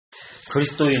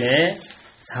그리스도인의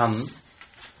삶.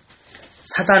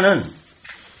 사단은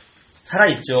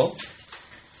살아있죠.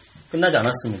 끝나지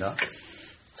않았습니다.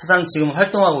 사단은 지금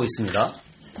활동하고 있습니다.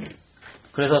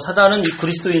 그래서 사단은 이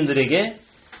그리스도인들에게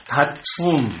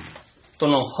다툼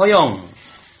또는 허영,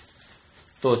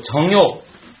 또 정욕,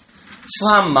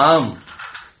 추한 마음,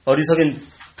 어리석은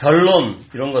변론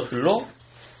이런 것들로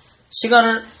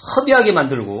시간을 허비하게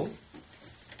만들고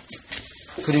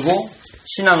그리고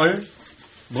신앙을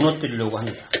무너뜨리려고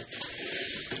합니다.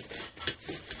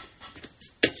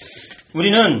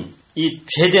 우리는 이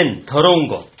죄된 더러운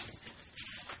것,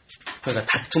 그러니까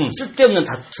다툼, 쓸데없는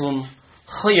다툼,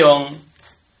 허영,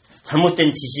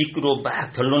 잘못된 지식으로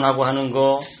막 변론하고 하는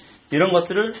거, 이런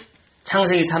것들을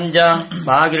창세기 3장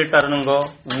마귀를 따르는 거,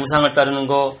 우상을 따르는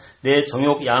거, 내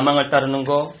정욕 야망을 따르는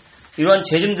거, 이러한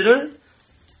죄짐들을,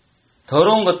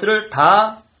 더러운 것들을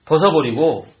다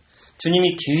벗어버리고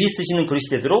주님이 귀히 쓰시는 그릇이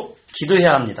되도록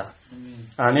기도해야 합니다.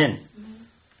 아멘.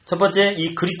 첫 번째,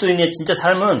 이 그리스도인의 진짜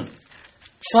삶은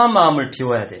추한 마음을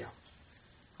비워야 돼요.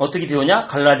 어떻게 비우냐?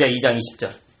 갈라디아 2장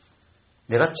 20절.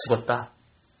 내가 죽었다.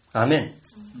 아멘.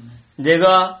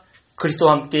 내가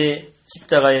그리스도와 함께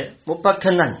십자가에 못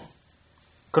박혔나니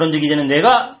그런즉 이제는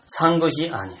내가 산 것이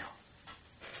아니요.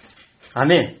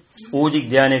 아멘. 오직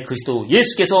내 안에 그리스도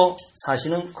예수께서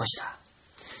사시는 것이다.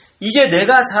 이제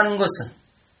내가 사는 것은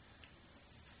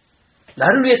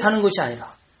나를 위해 사는 것이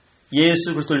아니라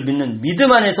예수 그리스도를 믿는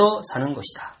믿음 안에서 사는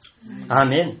것이다.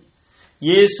 아멘.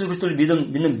 예수 그리스도를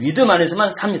믿는 믿음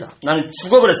안에서만 삽니다. 나는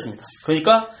죽어버렸습니다.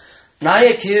 그러니까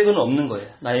나의 계획은 없는 거예요.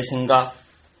 나의 생각,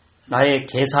 나의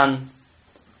계산,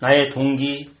 나의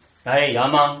동기, 나의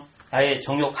야망, 나의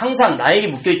정욕 항상 나에게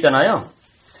묶여 있잖아요.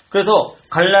 그래서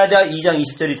갈라디아 2장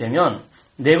 20절이 되면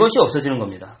내 것이 없어지는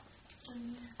겁니다.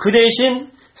 그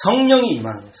대신 성령이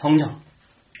임하는 거예요. 성령.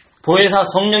 보혜사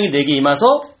성령이 내게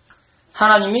임하서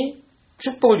하나님이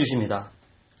축복을 주십니다.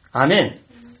 아멘.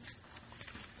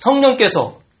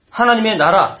 성령께서 하나님의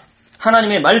나라,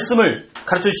 하나님의 말씀을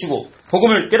가르쳐주시고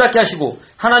복음을 깨닫게 하시고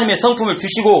하나님의 성품을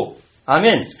주시고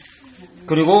아멘.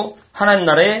 그리고 하나님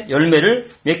나라의 열매를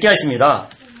맺게 하십니다.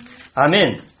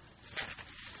 아멘.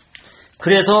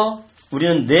 그래서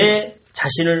우리는 내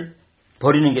자신을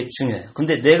버리는 게 중요해요.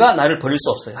 근데 내가 나를 버릴 수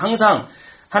없어요. 항상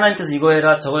하나님께서 이거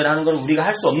해라 저거 해라 하는 건 우리가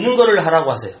할 수 없는 거를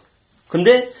하라고 하세요.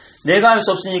 근데 내가 할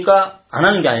수 없으니까 안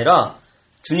하는 게 아니라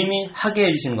주님이 하게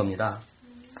해주시는 겁니다.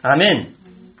 아멘.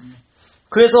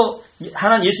 그래서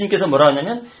하나님 예수님께서 뭐라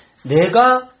하냐면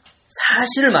내가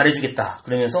사실을 말해주겠다.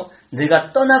 그러면서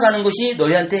내가 떠나가는 것이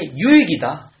너희한테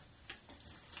유익이다.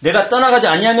 내가 떠나가지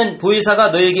아니하면 보혜사가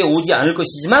너에게 오지 않을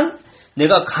것이지만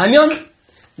내가 가면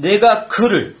내가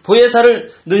그를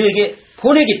보혜사를 너희에게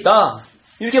보내겠다.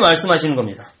 이렇게 말씀하시는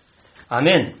겁니다.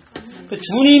 아멘.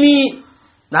 주님이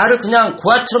나를 그냥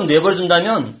고아처럼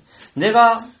내버려둔다면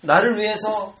내가 나를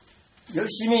위해서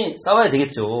열심히 싸워야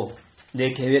되겠죠.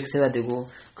 내 계획 세워야 되고.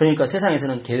 그러니까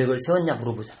세상에서는 계획을 세웠냐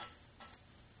물어보잖아.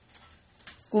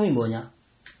 꿈이 뭐냐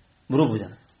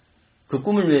물어보잖아. 그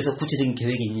꿈을 위해서 구체적인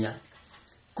계획이 있느냐.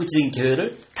 구체적인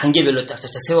계획을 단계별로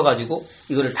쫙쫙쫙 세워가지고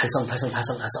이거를 달성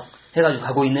해가지고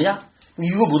가고 있느냐.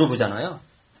 이거 물어보잖아요.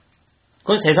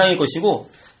 그건 세상의 것이고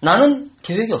나는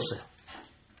계획이 없어요.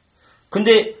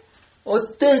 근데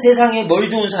어떤 세상에 머리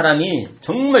좋은 사람이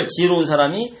정말 지혜로운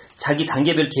사람이 자기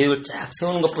단계별 계획을 쫙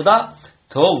세우는 것보다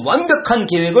더 완벽한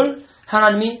계획을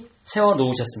하나님이 세워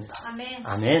놓으셨습니다. 아멘.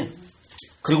 아멘.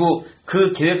 그리고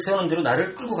그 계획 세우는 대로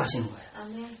나를 끌고 가시는 거예요.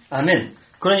 아멘. 아멘.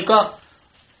 그러니까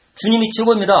주님이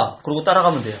최고입니다. 그러고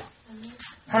따라가면 돼요. 아멘.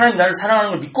 하나님 나를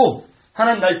사랑하는 걸 믿고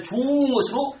하나님 나를 좋은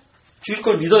것으로 주실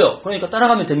걸 믿어요. 그러니까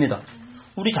따라가면 됩니다.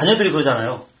 우리 자녀들이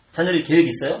그러잖아요. 자녀들이 계획이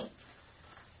있어요?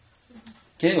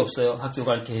 계획이 없어요. 학교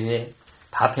갈 계획,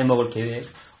 밥 해먹을 계획,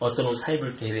 어떤 옷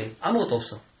사입을 계획, 아무것도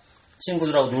없어.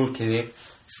 친구들하고 놀 계획,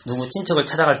 누구 친척을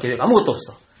찾아갈 계획, 아무것도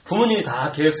없어. 부모님이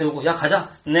다 계획 세우고, 야,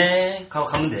 가자. 네.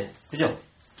 가면 돼. 그죠?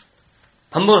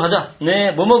 밥 먹으러 가자.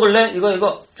 네. 뭐 먹을래?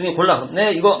 이거 중에 골라.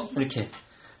 네. 이거. 이렇게.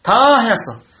 다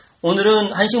해놨어.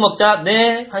 오늘은 한식 먹자.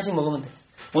 네. 한식 먹으면 돼.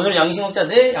 오늘은 양식 먹자.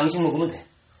 네. 양식 먹으면 돼.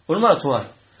 얼마나 좋아요.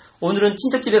 오늘은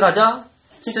친척집에 가자.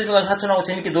 친척집에 가서 사촌하고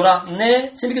재밌게 놀아.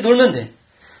 네. 재밌게 놀면 돼.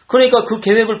 그러니까 그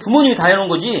계획을 부모님이 다 해놓은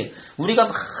거지 우리가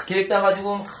막 계획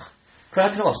짜가지고 그럴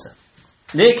할 필요가 없어요.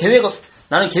 내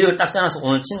나는 계획을 딱 짜놔서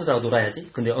오늘 친구들하고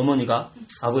놀아야지. 근데 어머니가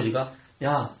아버지가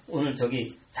야 오늘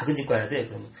저기 작은 집 가야 돼.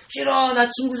 그러면 싫어 나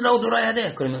친구들하고 놀아야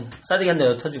돼. 그러면 싸대기 한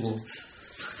대 터지고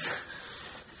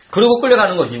그러고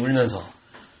끌려가는 거지 울면서.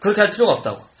 그렇게 할 필요가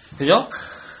없다고. 그죠?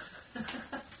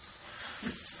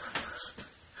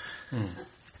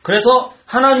 그래서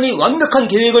하나님이 완벽한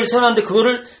계획을 세워놨는데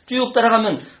그거를 쭉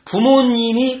따라가면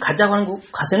부모님이 가자고 하는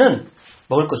곳에는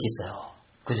먹을 것이 있어요.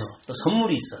 그죠? 또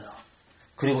선물이 있어요.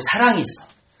 그리고 사랑이 있어.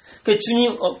 그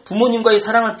주님, 부모님과의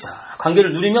사랑을 쫙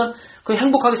관계를 누리면 그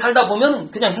행복하게 살다 보면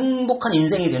그냥 행복한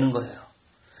인생이 되는 거예요.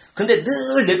 근데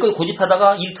늘 내 걸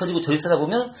고집하다가 일이 터지고 저리 하다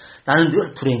보면 나는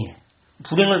늘 불행해.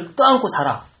 불행을 떠안고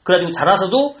살아. 그래가지고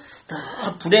자라서도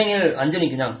늘 불행을 완전히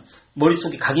그냥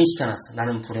머릿속에 각인시켜놨어.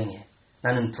 나는 불행해.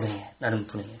 나는 불행해. 나는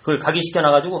불행해. 그걸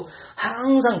각인시켜놔가지고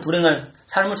항상 불행할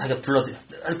삶을 자기가 불러들여.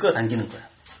 늘 끌어당기는 거야.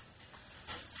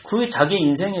 그게 자기의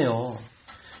인생이에요.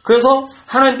 그래서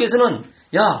하나님께서는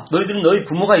야, 너희들은 너희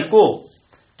부모가 있고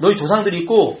너희 조상들이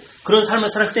있고 그런 삶을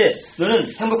살았을 때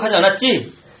너는 행복하지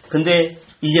않았지? 근데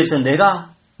이제부터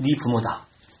내가 네 부모다.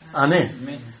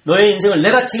 아멘. 너의 인생을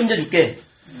내가 책임져 줄게.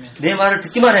 내 말을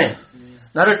듣기만 해.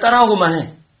 나를 따라오고만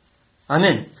해.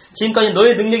 아멘. 지금까지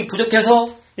너의 능력이 부족해서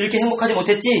이렇게 행복하지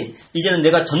못했지? 이제는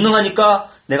내가 전능하니까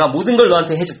내가 모든 걸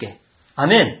너한테 해줄게.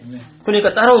 아멘.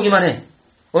 그러니까 따라오기만 해.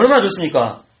 얼마나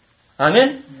좋습니까?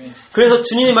 아멘. 그래서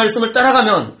주님의 말씀을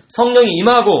따라가면 성령이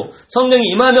임하고 성령이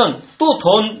임하면 또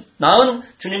더 나은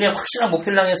주님의 확실한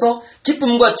목표를 향해서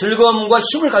기쁨과 즐거움과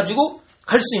힘을 가지고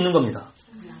갈 수 있는 겁니다.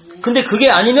 근데 그게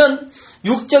아니면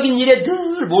육적인 일에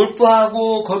늘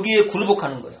몰두하고 거기에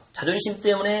굴복하는 거예요. 자존심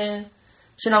때문에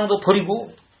신앙도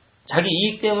버리고 자기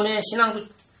이익 때문에 신앙도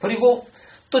버리고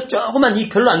또 조그만 이익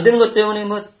별로 안 되는 것 때문에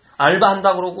뭐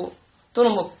알바한다고 그러고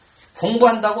또는 뭐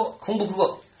공부한다고 공부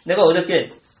그거 내가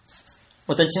어저께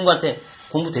어떤 친구한테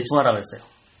공부 대충 하라고 했어요.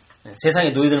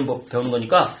 세상에 너희들은 뭐 배우는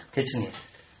거니까 대충 해.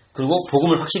 그리고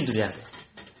복음을 확실히 누려야 돼.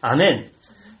 아멘.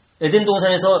 에덴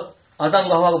동산에서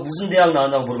아담과 하와가 무슨 대학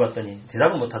나왔다고 물어봤더니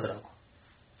대답을 못 하더라고.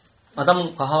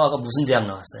 아담과 하와가 무슨 대학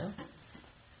나왔어요?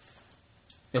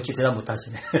 역시 대답 못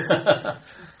하시네.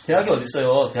 대학이 어디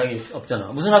있어요? 대학이 없잖아.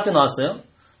 무슨 학교 나왔어요?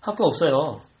 학교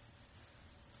없어요.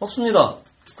 없습니다.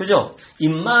 그죠?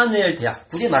 임마누엘 대학.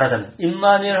 굳이 말하자면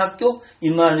임마누엘 학교,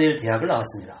 임마누엘 대학을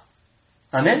나왔습니다.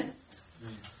 아멘?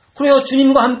 그래요.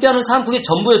 주님과 함께하는 삶 그게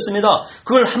전부였습니다.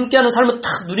 그걸 함께하는 삶을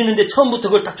탁 누리는데 처음부터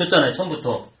그걸 딱 줬잖아요.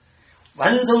 처음부터.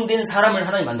 완성된 사람을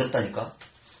하나님 만들었다니까.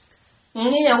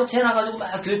 하고 태어나가지고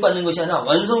막 교육받는 것이 아니라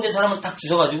완성된 사람을 딱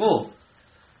주셔가지고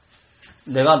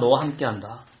내가 너와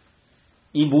함께한다.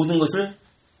 이 모든 것을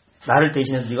나를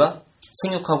대신해서 네가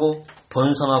생육하고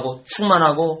번성하고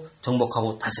충만하고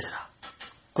정복하고 다스려라.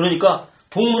 그러니까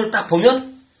동물을 딱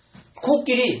보면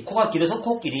코가 길어서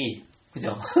코끼리.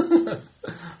 그죠?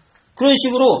 그런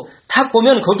식으로 딱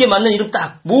보면 거기에 맞는 이름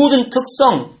딱 모든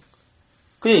특성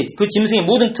그 짐승의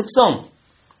모든 특성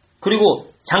그리고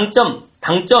장점,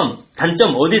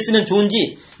 단점 어디에 쓰면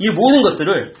좋은지 이 모든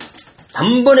것들을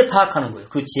단번에 파악하는 거예요.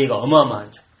 그 지혜가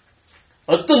어마어마하죠.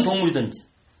 어떤 동물이든지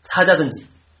사자든지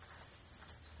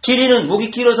기린은 목이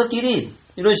길어서 기린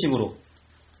이런 식으로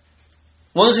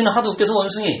원숭이는 하도 웃겨서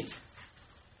원숭이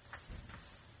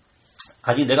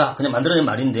아직 내가 그냥 만들어낸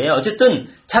말인데 어쨌든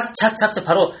착착착착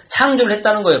바로 창조를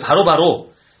했다는 거예요.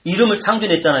 바로 이름을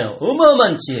창조했잖아요.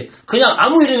 어마어마한 지혜. 그냥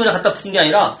아무 이름이나 갖다 붙인 게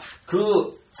아니라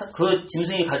그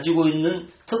짐승이 가지고 있는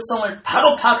특성을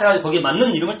바로 파악해가지고 거기에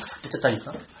맞는 이름을 탁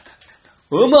붙였다니까.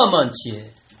 어마어마한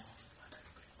지혜.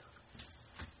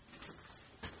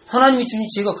 하나님이 주신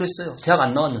지혜가 그랬어요. 대학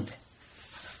안 나왔는데.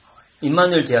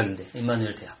 임마누엘 대학인데.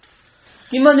 임마누엘 대학.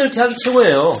 임마누엘 대학이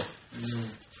최고예요.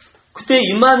 그때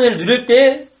임마누엘을 누릴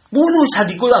때 모든 것이 다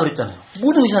네 거다 그랬잖아요.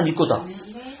 모든 것이 다 네 거다.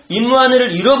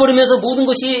 임마누엘을 잃어버리면서 모든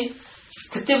것이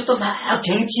그때부터 막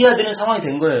쟁취해야 되는 상황이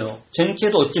된 거예요.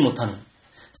 쟁취해도 얻지 못하는.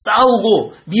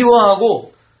 싸우고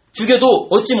미워하고 죽여도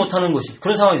얻지 못하는 것이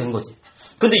그런 상황이 된 거지.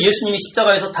 근데 예수님이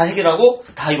십자가에서 다 해결하고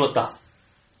다 이뤘다.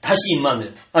 다시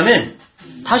임마누엘. 아멘.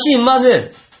 다시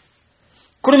임마누엘.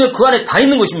 그러면 그 안에 다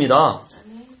있는 것입니다.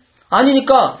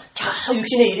 아니니까 자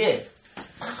육신의 일에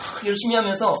막 열심히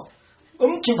하면서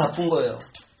엄청 바쁜 거예요.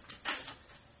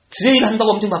 주의 일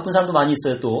한다고 엄청 바쁜 사람도 많이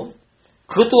있어요. 또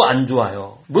그것도 안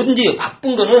좋아요. 뭐든지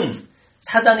바쁜 거는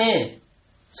사단의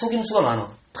속임수가 많아.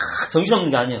 막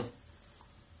정신없는 게 아니에요.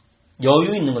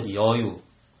 여유 있는 거지. 여유.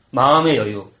 마음의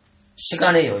여유.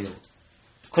 시간의 여유.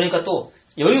 그러니까 또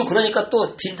여유 그러니까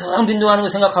또 빈둥빈둥하는 거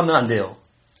생각하면 안 돼요.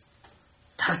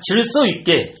 다 질서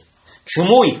있게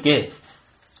규모 있게.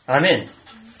 아멘.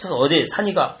 저 어제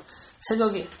산이가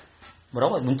새벽에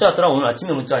뭐라고 문자 왔더라. 오늘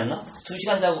아침에 문자 왔나?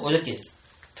 2시간 자고 어저께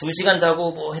 2시간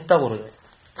자고 뭐 했다고 그러더래.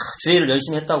 다 주의를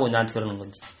열심히 했다고 나한테 그러는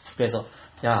건지. 그래서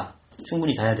야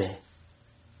충분히 자야 돼.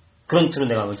 그런 뜻으로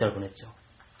내가 문자를 보냈죠.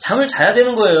 잠을 자야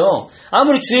되는 거예요.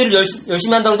 아무리 주의를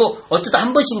열심히 한다고 해도 어쩌다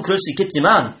한 번씩은 그럴 수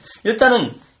있겠지만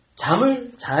일단은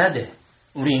잠을 자야 돼.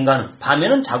 우리 인간은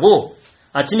밤에는 자고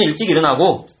아침에 일찍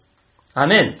일어나고.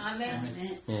 아멘.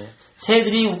 아멘. 예.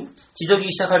 새들이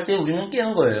지저귀기 시작할 때 우리는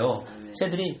깨는 거예요.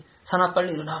 새들이 산아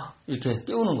빨리 일어나 이렇게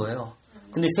깨우는 거예요.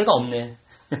 근데 새가 없네.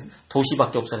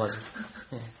 도시밖에 없어가지고.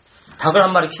 닭을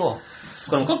한 마리 키워.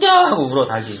 그럼 꺽겨 하고 울어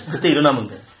닭이. 그때 일어나면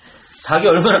돼. 닭이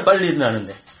얼마나 빨리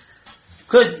일어나는데.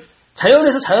 그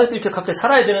자연에서 자연스럽게 이렇게 각각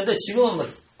살아야 되는데 지금은 뭐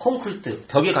콘크리트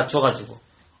벽에 갇혀가지고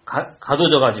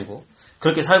가둬져가지고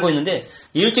그렇게 살고 있는데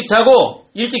일찍 자고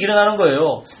일찍 일어나는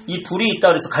거예요. 이 불이 있다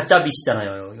그래서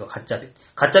가짜빛이잖아요. 이거 가짜빛.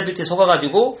 가짜빛에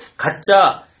속아가지고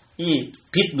가짜 이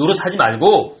빛 노릇하지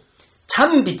말고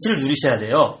참 빛을 누리셔야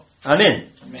돼요.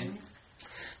 아멘.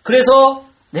 그래서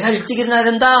내가 일찍 일어나야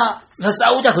된다.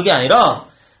 싸우자 그게 아니라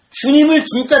주님을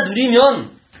진짜 누리면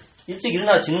일찍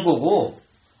일어나지는 거고.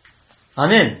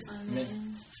 아멘.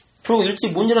 그리고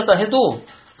일찍 못 일어났다 해도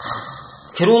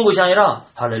괴로운 것이 아니라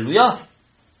할렐루야.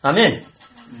 아멘.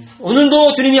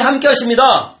 오늘도 주님이 함께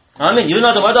하십니다. 아멘.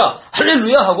 일어나자마자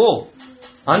할렐루야 하고.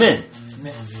 아멘.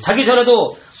 자기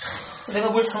전에도 내가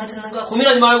뭘 잘못했는가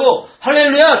고민하지 말고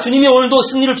할렐루야 주님이 오늘도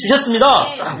승리를 주셨습니다.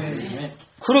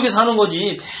 그렇게 사는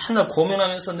거지. 맨날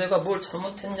고민하면서 내가 뭘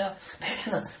잘못했냐.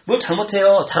 맨날 뭘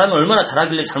잘못해요. 잘하면 얼마나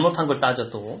잘하길래 잘못한 걸 따져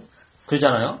또.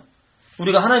 그러잖아요.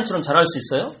 우리가 하나님처럼 잘할 수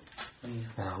있어요?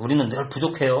 야, 우리는 늘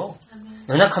부족해요.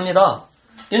 연약합니다.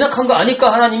 연약한 거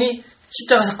아니까 하나님이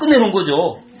십자가에서 끝내놓은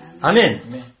거죠.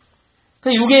 아멘.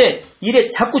 육의 일에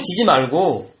자꾸 지지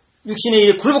말고 육신의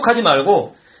일에 굴복하지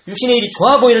말고 육신의 일이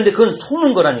좋아 보이는데 그건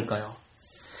속는 거라니까요.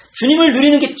 주님을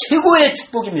누리는 게 최고의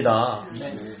축복입니다.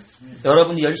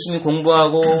 여러분이 열심히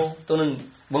공부하고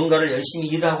또는 뭔가를 열심히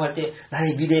일하고 할 때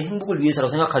나의 미래의 행복을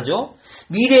위해서라고 생각하죠.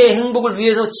 미래의 행복을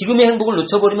위해서 지금의 행복을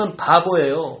놓쳐버리면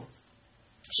바보예요.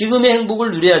 지금의 행복을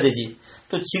누려야 되지.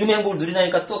 또 지금의 행복을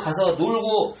누리나니까 또 가서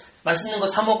놀고 맛있는 거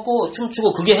사 먹고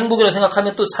춤추고 그게 행복이라고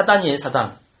생각하면 또 사단이에요.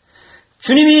 사단.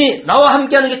 주님이 나와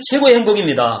함께하는 게 최고의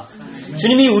행복입니다.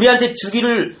 주님이 우리한테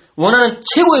주기를 원하는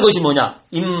최고의 것이 뭐냐?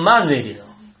 임마누엘이에요.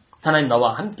 하나님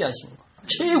나와 함께 하시는 거.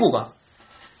 최고가.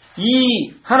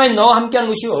 이 하나님 나와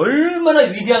함께하는 것이 얼마나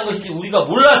위대한 것인지 우리가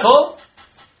몰라서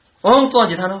엉뚱한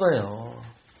짓 하는 거예요.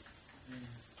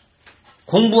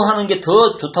 공부하는 게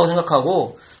더 좋다고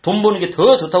생각하고 돈 버는 게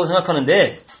더 좋다고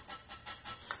생각하는데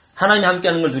하나님이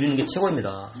함께하는 걸 누리는 게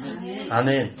최고입니다.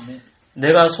 아멘.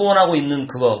 내가 소원하고 있는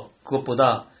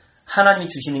그것보다 하나님이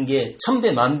주시는 게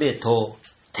 1000배, 10,000배 더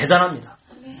대단합니다.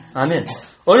 아멘.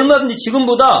 얼마든지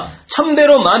지금보다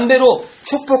 1000배로, 10,000배로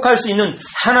축복할 수 있는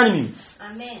하나님입니다.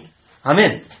 아멘.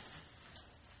 아멘.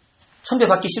 1000배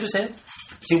받기 싫으세요?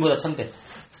 지금보다 1000배.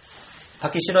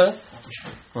 받기 싫어요?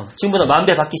 지금보다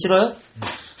 10,000배 받기 싫어요?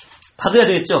 받아야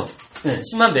되겠죠? 네,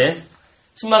 10만 배.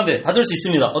 10만 배 받을 수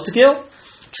있습니다. 어떻게 해요?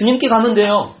 주님께 가면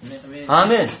돼요.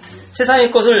 아멘.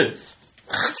 세상의 것을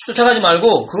쫓아가지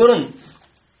말고 그거는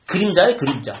그림자예요,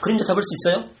 그림자. 그림자 잡을 수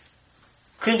있어요?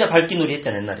 그림자 밟기 놀이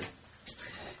했잖아요, 옛날에.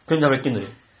 그림자 밟기 놀이.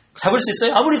 잡을 수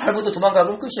있어요? 아무리 밟아도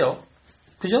도망가면 끝이요.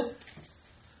 그죠?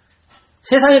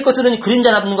 세상의 것들은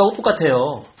그림자 잡는 거하고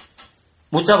똑같아요.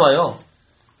 못 잡아요.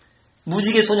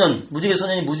 무지개 소년이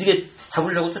무지개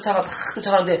잡으려고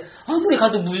쫓아가는데 아무리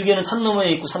가도 무지개는 산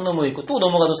너머에 있고 산 너머에 있고 또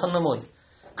넘어가도 산 너머에 있고.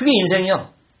 그게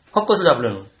인생이야. 헛것을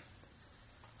잡으려는.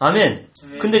 아멘.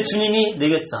 근데 주님이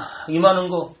내게 싹 임하는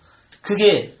거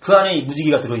그게 그 안에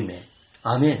무지개가 들어있네.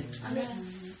 아멘.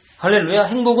 할렐루야.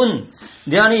 행복은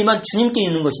내 안에 임한 주님께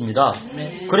있는 것입니다.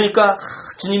 그러니까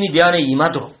주님이 내 안에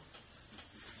임하도록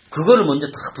그거를 먼저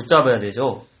다 붙잡아야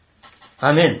되죠.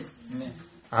 아멘.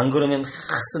 안 그러면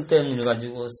쓸데없는 일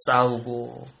가지고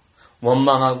싸우고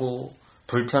원망하고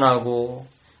불편하고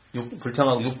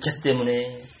육체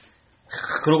때문에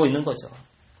그러고 있는 거죠.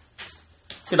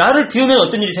 나를 비우면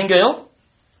어떤 일이 생겨요?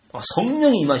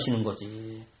 성령이 임하시는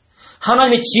거지.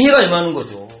 하나님의 지혜가 임하는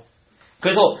거죠.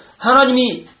 그래서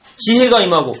하나님이 지혜가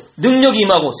임하고 능력이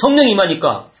임하고 성령이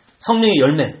임하니까 성령의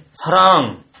열매,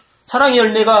 사랑의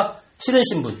열매가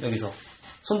싫으신 분, 여기서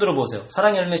손 들어보세요.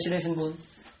 사랑의 열매 싫으신 분,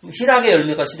 희락의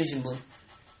열매가 싫으신 분,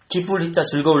 기쁠 희자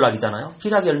즐거울 날이잖아요.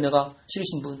 희락의 열매가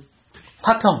싫으신 분,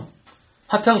 화평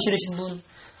싫으신 분,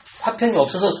 화평이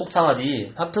없어서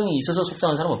속상하지 화평이 있어서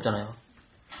속상한 사람 없잖아요.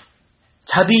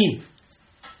 자비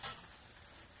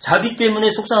때문에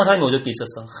속상한 사람이 어저께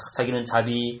있었어. 자기는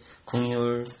자비,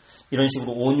 긍휼 이런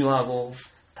식으로 온유하고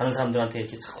다른 사람들한테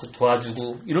이렇게 자꾸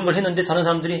도와주고 이런 걸 했는데 다른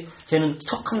사람들이 쟤는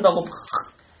척한다고 막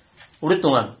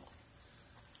오랫동안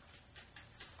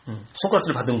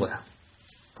손가락질을 받은 거야.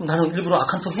 그럼 나는 일부러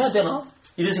악한 척 해야 되나?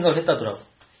 이런 생각을 했다더라고.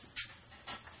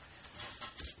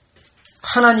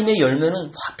 하나님의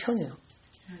열매는 화평이에요.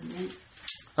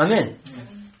 아멘.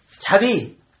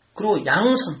 자비 그리고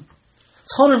양선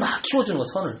선을 막 키워주는 거.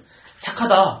 선을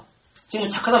착하다. 지금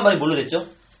착하단 말이 뭘로 됐죠?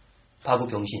 바보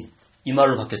병신 이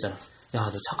말로 바뀌었잖아. 야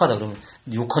너 착하다 그러면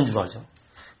욕한 줄 알죠.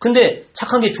 근데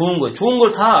착한 게 좋은 거예요. 좋은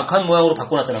걸 다 악한 모양으로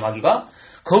바꿔놨잖아. 마귀가.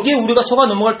 거기에 우리가 속아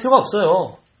넘어갈 필요가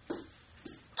없어요.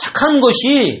 착한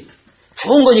것이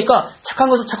좋은 거니까 착한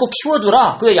것을 자꾸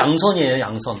키워주라. 그게 양선이에요.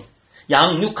 양선.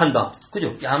 양육한다.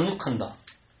 그죠? 양육한다.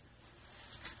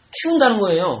 키운다는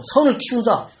거예요. 선을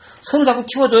키운다. 선을 자꾸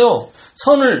키워줘요.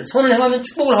 선을 행하면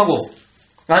축복을 하고,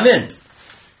 아멘.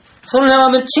 선을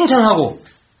행하면 칭찬을 하고,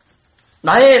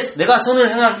 내가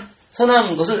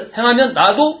선한 것을 행하면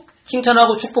나도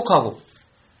칭찬하고 축복하고,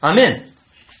 아멘.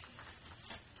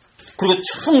 그리고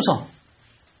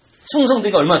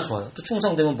충성되기가 얼마나 좋아요. 또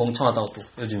충성되면 멍청하다고 또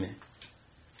요즘에.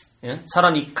 예?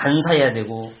 사람이 간사해야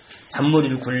되고,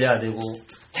 잔머리를 굴려야 되고,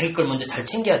 자기 걸 먼저 잘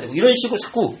챙겨야 되고, 이런 식으로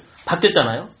자꾸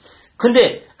바뀌었잖아요.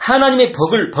 근데 하나님의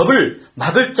법을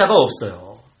막을 자가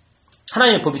없어요.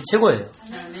 하나님의 법이 최고예요.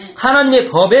 하나님의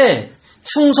법에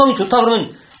충성이 좋다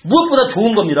그러면 무엇보다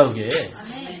좋은 겁니다, 그게.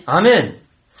 아멘.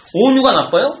 온유가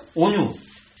나빠요? 온유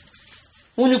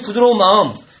부드러운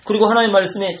마음, 그리고 하나님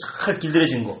말씀에 잘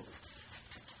길들여진 거.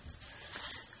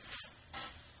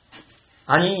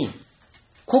 아니,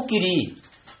 코끼리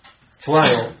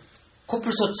좋아요.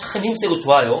 코뿔소 참 힘세고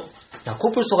좋아요. 자,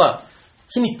 코뿔소가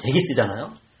힘이 되게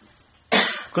세잖아요.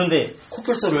 그런데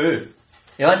코뿔소를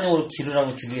애완용으로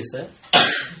기르라면 기르겠어요?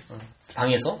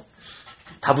 방에서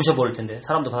다 부셔버릴 텐데,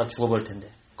 사람도 받아 죽어버릴 텐데,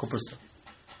 코뿔소.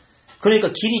 그러니까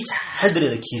길이 잘 들여야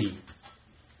돼, 길이.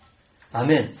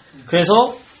 아멘.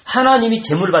 그래서 하나님이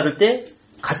재물을 받을 때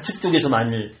가축 쪽에서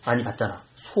많이 받잖아.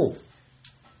 소,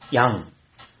 양,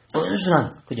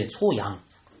 온순한, 그제? 소, 양.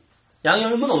 양이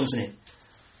얼마나 온순해.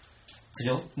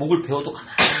 그죠? 목을 베어도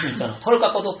가만히 있잖아. 털을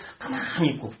깎아도 가만히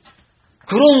있고.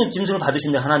 그런 짐승을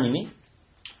받으신대, 하나님이.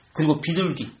 그리고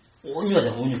비둘기.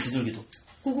 온유하잖아, 온유, 비둘기도.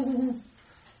 후후후.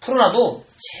 풀어놔도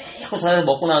채고 전화해서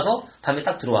먹고 나서 밤에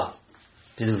딱 들어와.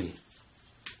 비둘기.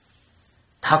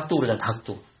 닭도 그러잖아,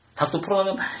 닭도. 닭도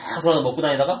풀어놓으면 막 돌아서 먹고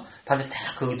다니다가 밤에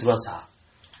딱 거기 들어와서 자.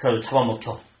 그래서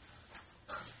잡아먹혀.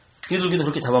 비둘기도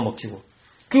그렇게 잡아먹히고.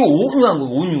 그게 온유한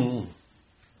거예요, 온유.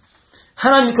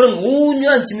 하나님이 그런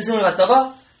온유한 짐승을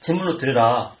갖다가 제물로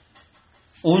드려라.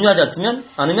 온유하지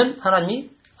않으면 하나님이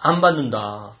안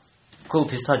받는다. 그거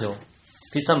비슷하죠.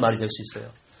 비슷한 말이 될 수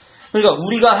있어요. 그러니까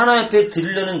우리가 하나님 앞에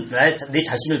드리려는 내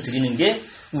자신을 드리는 게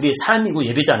우리의 삶이고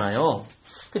예배잖아요.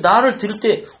 나를 드릴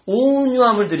때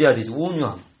온유함을 드려야 되죠.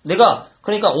 온유함.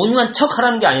 그러니까 온유한 척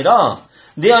하라는 게 아니라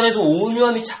내 안에서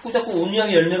온유함이 자꾸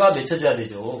온유함의 열매가 맺혀져야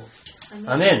되죠.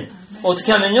 아멘.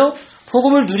 어떻게 하면요?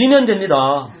 복음을 누리면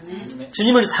됩니다.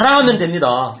 주님을 사랑하면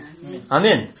됩니다.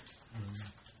 아멘.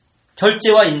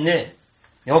 절제와 인내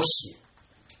역시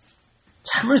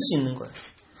참을 수 있는 거예요.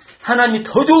 하나님이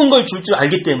더 좋은 걸 줄 줄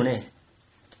알기 때문에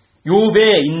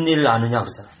욥의 인내를 아느냐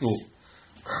그러잖아.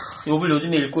 욥을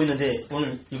요즘에 읽고 있는데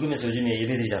오늘 읽으면서 요즘에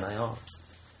예배드리잖아요.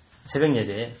 새벽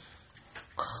예배.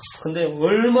 근데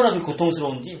얼마나 그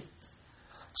고통스러운지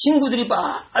친구들이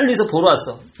빨리서 보러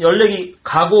왔어. 연락이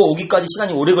가고 오기까지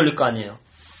시간이 오래 걸릴 거 아니에요.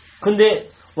 근데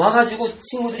와가지고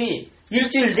친구들이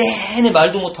일주일 내내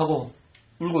말도 못하고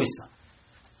울고 있어.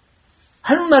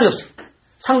 할 말이 없어.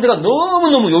 상대가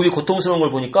너무너무 욥이 고통스러운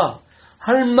걸 보니까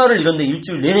할 말을 잃었는데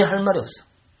일주일 내내 할 말이 없어.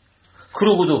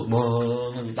 그러고도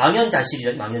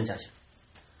망연자실이라, 망연자실.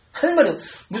 할 말이 없어.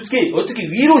 어떻게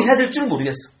위로해야 될 줄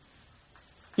모르겠어.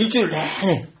 일주일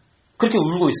내내 그렇게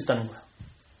울고 있었다는 거야.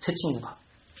 새 친구가.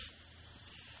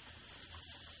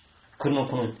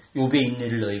 그러놓고는 욥의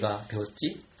인내를 너희가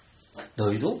배웠지?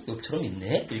 너희도 욥처럼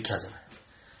인내해? 이렇게 하잖아요.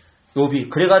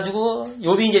 그래가지고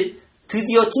욥이 이제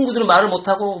드디어 친구들은 말을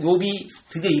못하고 욥이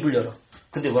드디어 입을 열어.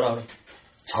 근데 뭐라 그래?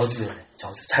 저주를 해.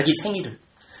 저주. 자기 생일을.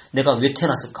 내가 왜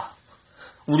태어났을까?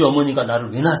 우리 어머니가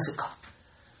나를 왜 낳았을까?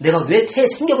 내가 왜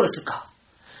생겨버렸을까?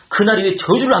 그날이 왜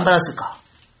저주를 안 받았을까?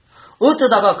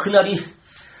 어쩌다가 그날이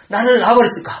나를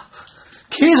낳아버렸을까?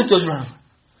 계속 저주를 하는 거야.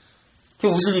 그게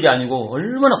웃을 일이 아니고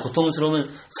얼마나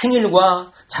고통스러우면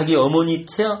생일과 자기 어머니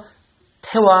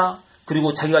태와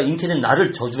그리고 자기가 잉태된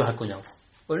나를 저주할 거냐고.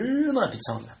 얼마나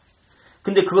비참합니다.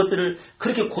 근데 그것들을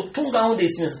그렇게 고통 가운데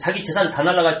있으면서 자기 재산 다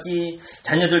날라갔지,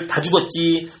 자녀들 다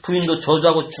죽었지, 부인도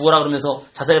저주하고 죽어라 그러면서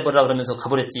자살해버리라 그러면서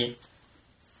가버렸지.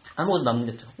 아무것도 남는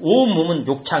게 없죠. 온 몸은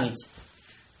욕창이지.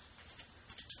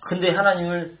 근데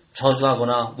하나님을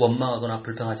저주하거나 원망하거나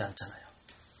불평하지 않잖아요.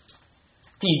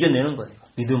 이겨내는 거예요.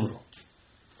 믿음으로.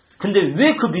 근데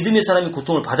왜 그 믿음의 사람이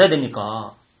고통을 받아야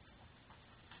됩니까?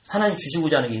 하나님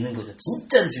주시고자 하는 게 있는 거죠.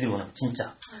 진짜를 주기를 원하고,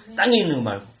 진짜. 땅에 있는 거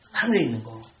말고 하늘에 있는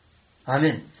거.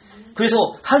 아멘. 그래서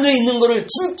하늘에 있는 거를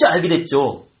진짜 알게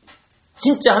됐죠.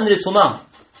 진짜 하늘의 소망,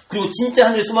 그리고 진짜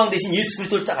하늘의 소망 대신 예수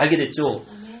그리스도를 딱 알게 됐죠.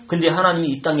 근데 하나님이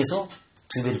이 땅에서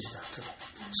 2배를 주잖아요. 2배.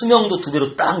 수명도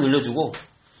 2배로 딱 늘려주고,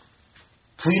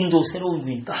 부인도 새로운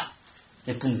부인 딱,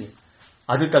 예쁜 부인.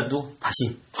 아들, 딸도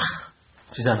다시 쫙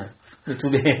주잖아요.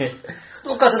 2배.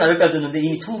 똑같은 아들딸 줬는데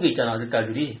이미 천국에 있잖아,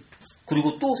 아들딸들이.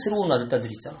 그리고 또 새로운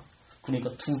아들딸들이 있잖아.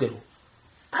 그러니까 2배로.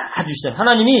 다 주시잖아.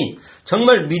 하나님이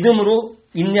정말 믿음으로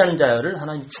인내하는 자를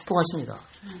하나님이 축복하십니다.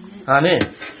 아멘.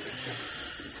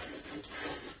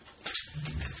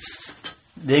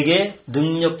 내게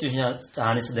능력 주시는 자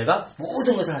안에서 내가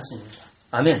모든 것을 할 수 있는 자.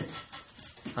 아멘.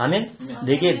 아멘.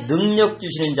 내게 능력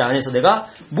주시는 자 안에서 내가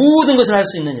모든 것을 할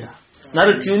수 있느니라.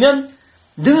 나를 비우면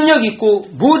능력 있고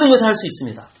모든 것을 할 수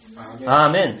있습니다.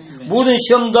 아멘. 모든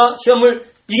시험을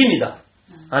이깁니다.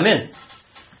 아멘.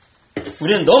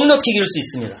 우리는 넉넉히 이길 수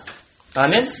있습니다.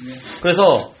 아멘.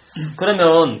 그래서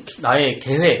그러면 나의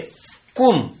계획,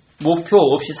 꿈, 목표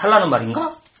없이 살라는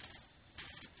말인가?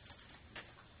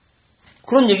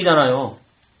 그런 얘기잖아요.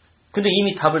 근데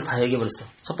이미 답을 다 얘기해버렸어.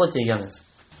 첫 번째 얘기하면서.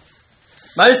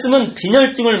 말씀은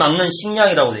빈혈증을 막는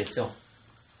식량이라고 되어 있죠.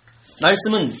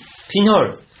 말씀은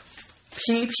빈혈,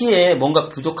 피에 뭔가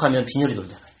부족하면 빈혈이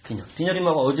돌잖아요. 빈혈이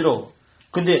막 어지러워.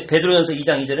 근데 베드로전서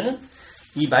 2장 2절에는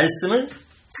이 말씀을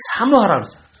사모하라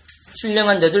그러잖아요.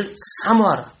 신령한 자들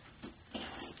사모하라.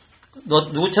 너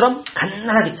누구처럼?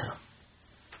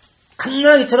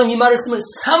 갓난아기처럼 이 말씀을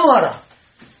사모하라.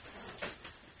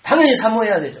 당연히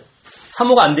사모해야 되죠.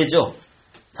 사모가 안 되죠.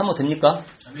 사모 됩니까?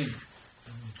 아멘.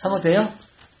 사모 돼요?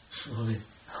 아멘.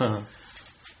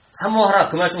 사모하라.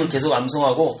 그 말씀을 계속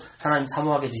암송하고 하나님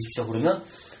사모하게 해주십시오. 그러면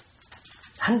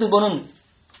한두 번은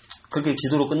그렇게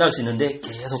기도로 끝날 수 있는데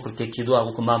계속 그렇게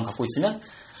기도하고 그 마음 갖고 있으면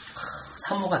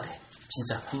사모가 돼.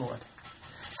 진짜 사모가 돼.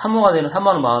 사모가 되는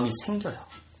사모하는 마음이 생겨요.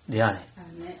 내 안에.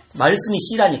 말씀이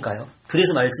씨라니까요.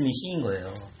 그래서 말씀이 씨인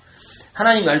거예요.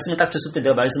 하나님 말씀을 딱 줬을 때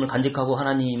내가 말씀을 간직하고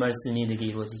하나님 이 말씀이 내게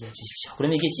이루어지게 해주십시오.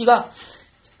 그러면 이게 씨가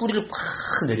뿌리를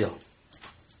팍 내려.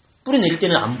 뿌리 내릴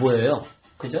때는 안 보여요.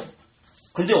 그죠?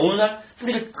 근데 어느 날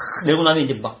뿌리를 팍 내고 나면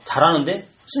이제 막 자라는데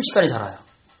순식간에 자라요.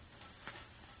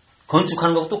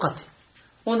 건축하는 거하고 똑같아.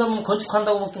 어느 날 보면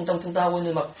건축한다고 막 뚱땅뚱땅 하고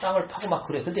있는데 막 땅을 파고 막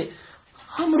그래. 근데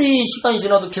아무리 시간이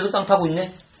지나도 계속 땅 파고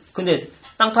있네? 근데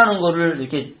땅 파는 거를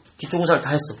이렇게 기초공사를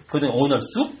다 했어. 그러더니 어느 날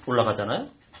쑥 올라가잖아요?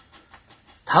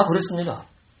 다 그렇습니다.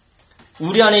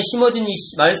 우리 안에 심어진 이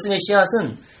말씀의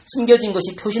씨앗은 심겨진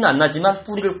것이 표시는 안 나지만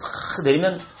뿌리를 확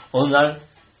내리면 어느 날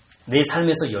내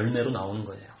삶에서 열매로 나오는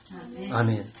거예요.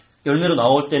 아멘. 열매로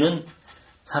나올 때는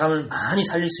사람을 많이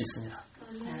살릴 수 있습니다.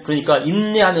 그러니까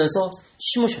인내하면서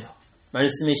심으셔요.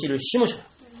 말씀의 씨를 심으셔요.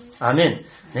 아멘.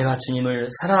 내가 주님을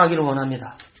사랑하기를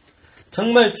원합니다.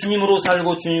 정말 주님으로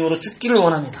살고 주님으로 죽기를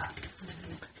원합니다.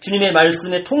 주님의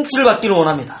말씀에 통치를 받기를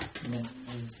원합니다.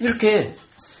 이렇게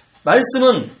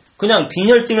말씀은 그냥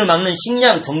빈혈증을 막는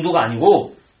식량 정도가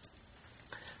아니고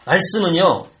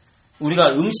말씀은요. 우리가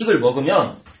음식을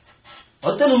먹으면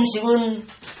어떤 음식은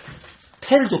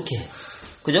폐를 좋게 해.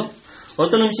 그죠?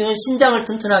 어떤 음식은 신장을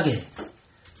튼튼하게 해.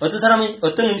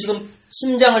 어떤 음식은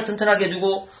심장을 튼튼하게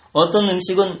해주고 어떤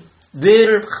음식은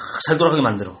뇌를 잘 돌아가게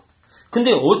만들어.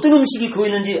 근데 어떤 음식이 그거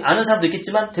있는지 아는 사람도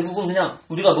있겠지만 대부분 그냥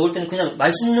우리가 먹을 때는 그냥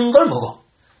맛있는 걸 먹어.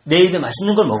 내 입에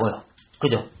맛있는 걸 먹어요.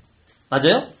 그죠?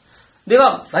 맞아요?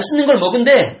 내가 맛있는 걸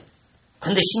먹은데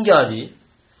근데 신기하지.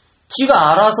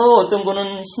 지가 알아서 어떤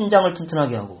거는 신장을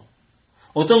튼튼하게 하고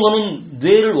어떤 거는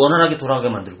뇌를 원활하게 돌아가게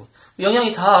만들고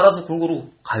영양이 다 알아서 골고루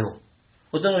가요.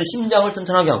 어떤 건 심장을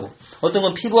튼튼하게 하고 어떤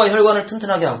건 피부와 혈관을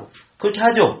튼튼하게 하고 그렇게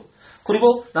하죠.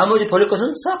 그리고 나머지 버릴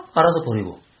것은 싹 알아서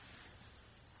버리고.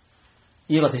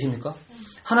 이해가 되십니까?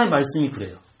 하나님 말씀이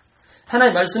그래요.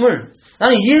 하나님 말씀을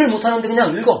나는 이해를 못하는데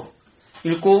그냥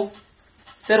읽고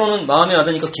때로는 마음에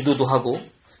와닿으니까 기도도 하고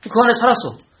그 안에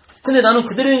살았어. 근데 나는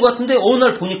그대로인 것 같은데 어느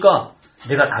날 보니까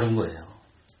내가 다른 거예요.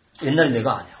 옛날에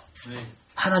내가 아니에요.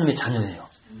 하나님의 자녀예요.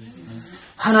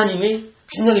 하나님이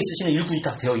중력이 쓰시는 일꾼이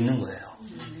딱 되어 있는 거예요.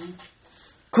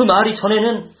 그 말이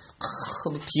전에는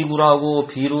비굴하고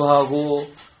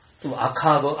비루하고 좀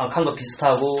악한 거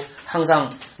비슷하고 항상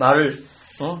말을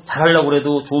잘하려고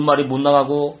그래도 좋은 말이 못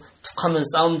나가고 툭하면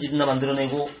싸움질이나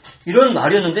만들어내고 이런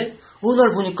말이었는데 어느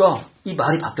날 보니까 이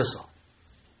말이 바뀌었어.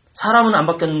 사람은 안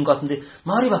바뀌었는 것 같은데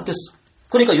말이 바뀌었어.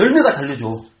 그러니까 열매가 달려줘.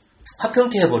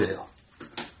 화평케 해버려요.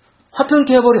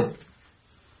 화평케 해버려.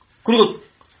 그리고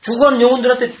죽어가는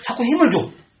영혼들한테 자꾸 힘을 줘.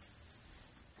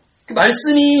 그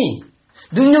말씀이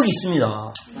능력이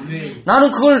있습니다.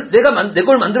 나는 그걸 내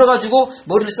걸 만들어가지고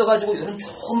머리를 써가지고 이런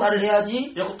좋은 말을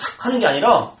해야지 이렇게 탁 하는 게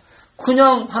아니라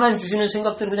그냥 하나님 주시는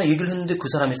생각대로 그냥 얘기를 했는데 그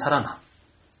사람이 살아나.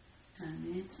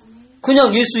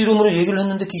 그냥 예수 이름으로 얘기를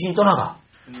했는데 귀신이 떠나가.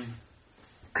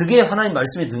 그게 하나님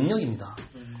말씀의 능력입니다.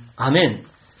 아멘.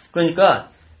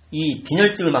 그러니까 이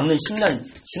빈혈증을 막는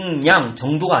식량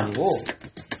정도가 아니고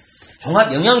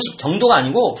종합 영양식 정도가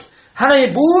아니고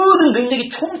하나님의 모든 능력이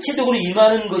총체적으로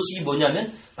임하는 것이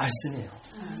뭐냐면 말씀이에요.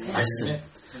 말씀.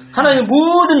 하나님의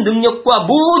모든 능력과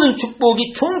모든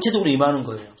축복이 총체적으로 임하는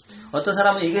거예요. 어떤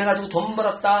사람은 이거 해가지고 돈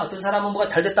벌었다. 어떤 사람은 뭐가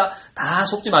잘 됐다. 다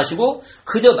속지 마시고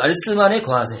그저 말씀 안에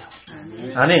거하세요.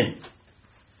 아멘.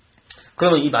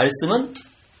 그러면 이 말씀은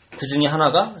그 중에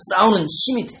하나가 싸우는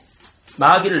힘이 돼.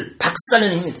 마귀를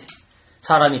박살내는 힘이 돼.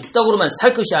 사람이 떡으로만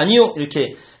살 것이 아니요.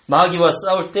 이렇게 마귀와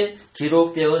싸울 때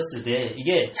기록되었으되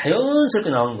이게 자연스럽게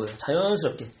나오는 거예요.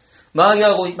 자연스럽게.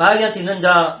 마귀한테 있는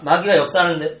자, 마귀가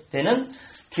역사하는 데는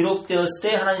기록되었을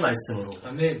때 하나님 말씀으로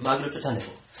아멘. 마귀를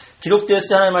쫓아내고 기록되었을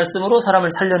때 하나님 말씀으로 사람을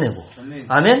살려내고 아멘.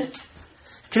 아멘.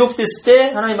 기록됐을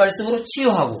때 하나님 말씀으로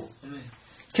치유하고 아멘.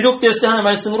 기록되었을 때 하나님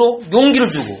말씀으로 용기를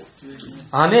주고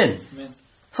아멘. 아멘.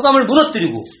 흑암을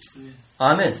무너뜨리고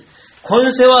아멘.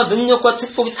 권세와 능력과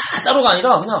축복이 다 따로가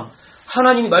아니라 그냥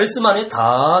하나님이 말씀 안에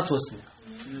다 주었습니다.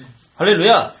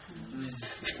 할렐루야.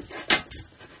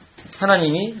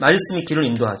 하나님이 말씀이 길을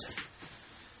인도하죠.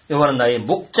 여호와는 나의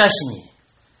목자시니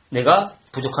내가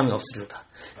부족함이 없으리로다.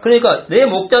 그러니까 내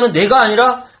목자는 내가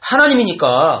아니라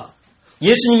하나님이니까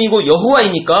예수님이고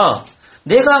여호와이니까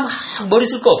내가 막 머리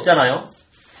쓸 거 없잖아요.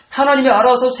 하나님이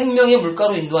알아서 생명의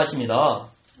물가로 인도하십니다.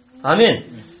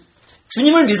 아멘.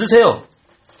 주님을 믿으세요.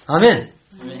 아멘.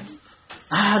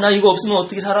 아, 나 이거 없으면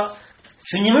어떻게 살아?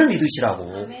 주님을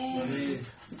믿으시라고.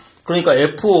 그러니까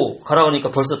F4 가라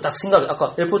그러니까 벌써 딱 생각이,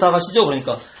 아까 F4 다 가시죠?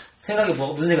 그러니까 생각이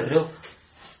무슨 생각 들어요?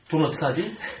 돈 어떻게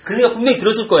하지? 그 생각 분명히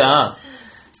들었을 거야.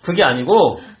 그게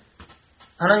아니고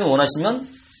하나님 원하시면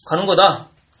가는 거다.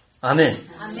 아멘.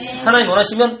 아멘. 하나님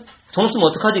원하시면 돈 없으면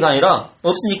어떡하지가 아니라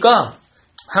없으니까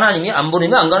하나님이 안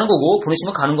보내면 안 가는 거고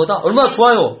보내시면 가는 거다. 얼마나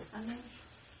좋아요.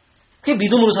 그게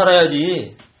믿음으로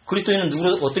살아야지. 그리스도인은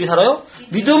누구로 어떻게 살아요?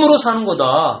 믿음으로 사는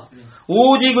거다.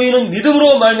 오직 의인은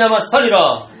믿음으로 말미암아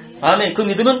살리라. 아멘. 그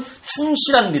믿음은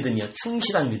충실한 믿음이야.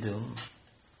 충실한 믿음.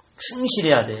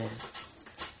 충실해야 돼.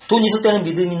 돈 있을 때는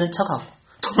믿음 있는 척하고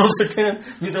돈 없을 때는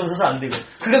믿음 없어서 안 되고.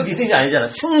 그게 믿음이 아니잖아.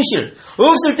 충실.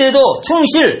 없을 때도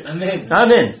충실. 아멘.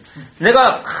 아멘.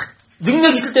 내가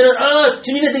능력 있을 때는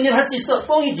주님의 능력을 할 수 있어.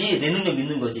 뻥이지. 내 능력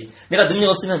믿는 거지. 내가 능력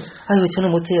없으면 아이고 저는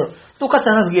못해요.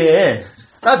 똑같잖아 그게.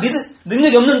 나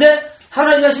능력이 없는데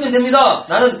하나님 하시면 됩니다.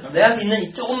 나는 내한테 있는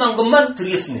이 조그만 것만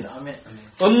드리겠습니다. 아멘.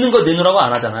 없는 거 내놓으라고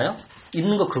안 하잖아요.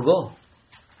 있는 거 그거.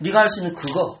 네가 할 수 있는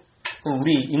그거.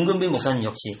 우리 임금배 목사님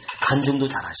역시 간증도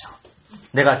잘하셔.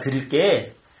 내가 드릴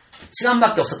게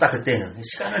시간밖에 없었다 그때는.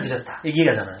 시간을 드렸다. 이렇게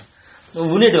얘기하잖아요.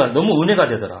 너무 은혜가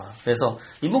되더라. 그래서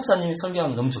이 목사님이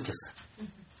설교하면 너무 좋겠어요.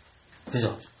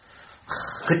 그죠?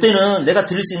 그때는 내가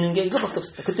드릴 수 있는 게 이거밖에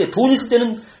없었다. 그때 돈 있을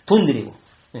때는 돈 드리고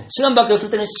시간밖에 없을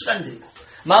때는 시간 드리고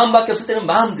마음밖에 없을 때는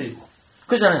마음 드리고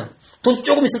그러잖아요. 돈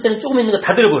조금 있을 때는 조금 있는 거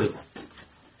다 드려버리고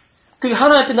그게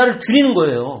하나님 앞에 나를 드리는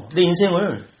거예요. 내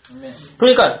인생을.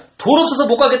 그러니까 돈 없어서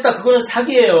못 가겠다. 그거는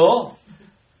사기예요.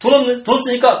 돈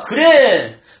없으니까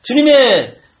그래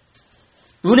주님의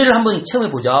은혜를 한번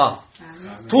체험해보자.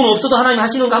 돈 없어도 하나님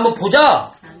하시는 거 한번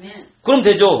보자. 그럼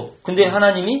되죠. 근데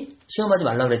하나님이 시험하지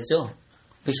말라 그랬죠.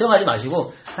 시험하지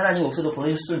마시고 하나님 없어도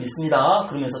보내실 줄 믿습니다.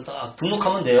 그러면서 딱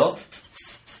등록하면 돼요.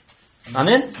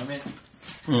 아멘?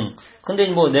 아멘. 근데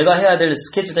뭐 내가 해야 될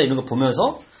스케줄이나 이런 거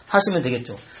보면서 하시면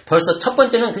되겠죠. 벌써 첫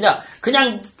번째는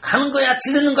그냥 가는 거야,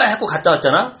 질르는 거야 하고 갔다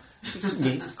왔잖아.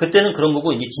 그때는 그런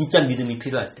거고 이제 진짜 믿음이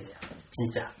필요할 때예요.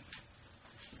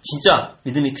 진짜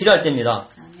믿음이 필요할 때입니다.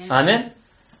 아멘. 아멘?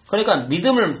 그러니까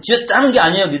믿음을 쥐어짜는 게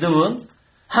아니에요. 믿음은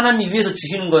하나님이 위해서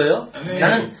주시는 거예요. 아멘.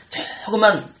 나는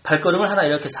조그만 발걸음을 하나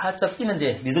이렇게 살짝 뛰면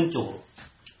돼. 믿음 쪽으로.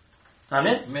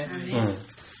 아멘? 아멘.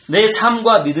 내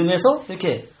삶과 믿음에서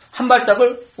이렇게 한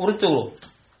발짝을 오른쪽으로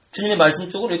주님의 말씀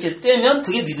쪽으로 이렇게 떼면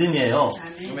그게 믿음이에요.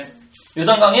 아멘.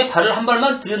 요단강에 발을 한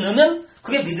발만 들여넣으면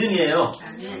그게 믿음이에요.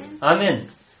 아멘. 아멘.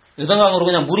 요단강으로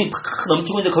그냥 물이 팍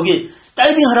넘치고 있는데 거기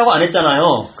다이빙 하라고 안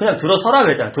했잖아요. 그냥 들어서라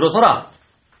그랬잖아요. 들어서라.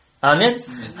 아멘.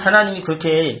 하나님이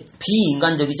그렇게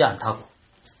비인간적이지 않다고.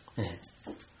 네.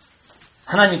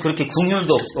 하나님이 그렇게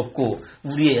긍휼도 없고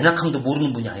우리의 연약함도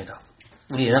모르는 분이 아니라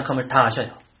우리의 연약함을 다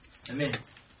아셔요. 아멘.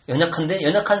 연약한데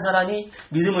연약한 사람이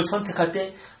믿음을 선택할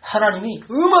때 하나님이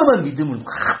어마어마한 믿음을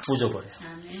확 부어줘버려요.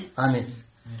 아멘. 아멘.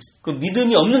 그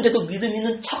믿음이 없는데도 믿음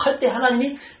있는 척 할 때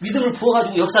하나님이 믿음을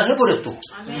부어가지고 역사를 해버려 또.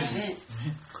 아멘.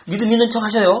 믿음 있는 척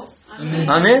하셔요. 아멘.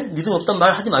 아멘. 믿음 없단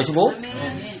말 하지 마시고.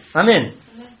 아멘. 아멘.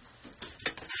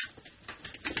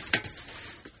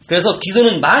 그래서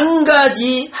기도는 만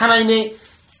가지 하나님의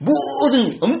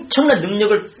모든 엄청난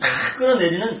능력을 막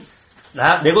끌어내리는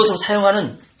내 것으로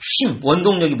사용하는 힘,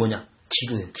 원동력이 뭐냐?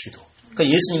 기도예요, 기도.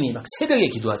 그러니까 예수님이 막 새벽에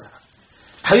기도하잖아.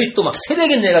 다윗도 막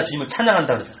새벽에 내가 주님을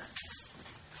찬양한다 그러잖아요.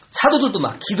 사도들도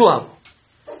막 기도하고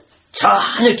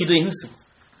전혀 기도에 힘쓰고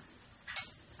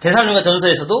데살로니가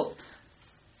전서에서도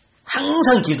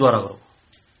항상 기도하라 그러고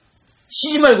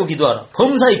쉬지 말고 기도하라.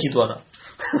 범사에 기도하라.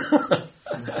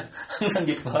 항상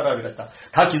기도하라를 갖다.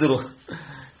 다 기도로.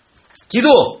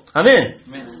 기도! 아멘!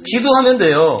 기도하면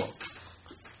돼요.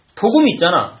 복음이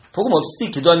있잖아. 복음 없을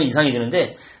때 기도하면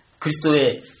이상해지는데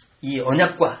그리스도의 이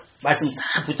언약과 말씀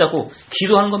다 붙잡고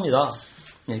기도하는 겁니다.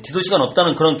 기도 시간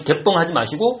없다는 그런 개뻥하지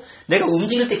마시고 내가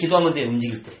움직일 때 기도하면 돼요.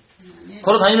 움직일 때.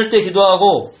 걸어 다닐 때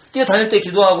기도하고 뛰어다닐 때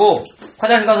기도하고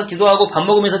화장실 가서 기도하고 밥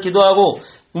먹으면서 기도하고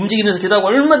움직이면서 기도하고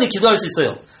얼마든지 기도할 수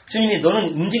있어요. 주님이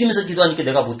너는 움직이면서 기도하니까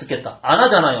내가 못 듣겠다. 안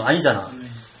하잖아요. 아니잖아.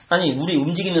 아니 우리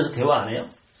움직이면서 대화 안 해요?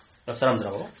 옆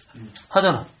사람들하고?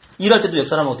 하잖아. 일할 때도 옆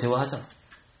사람하고 대화하잖아.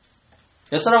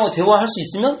 옆 사람하고 대화할 수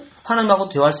있으면 하나님하고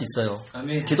대화할 수 있어요.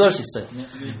 아멘. 기도할 수 있어요.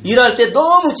 아멘. 일할 때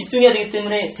너무 집중해야 되기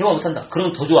때문에 대화 못한다.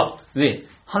 그러면 더 좋아. 왜?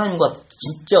 하나님과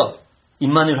진짜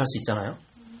입만을 할 수 있잖아요.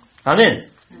 아멘.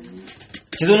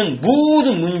 기도는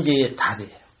모든 문제의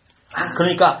답이에요.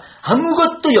 그러니까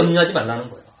아무것도 염려하지 말라는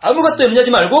거예요. 아무것도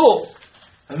염려하지 말고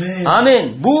아멘.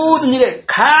 아멘. 모든 일에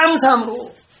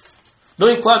감사함으로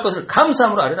너희 구할 것을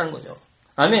감사함으로 아뢰라는 거죠.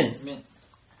 아멘. 아멘.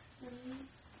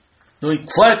 너희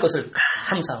구할 것을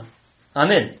감사함.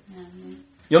 아멘.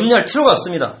 염려할 필요가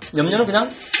없습니다. 염려는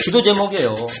그냥 기도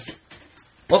제목이에요.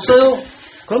 없어요?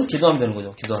 그럼 기도하면 되는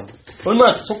거죠. 기도하면.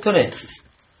 얼마나 속 편해.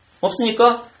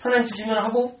 없으니까 하나님 주시면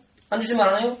하고 안 주시면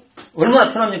안 해요?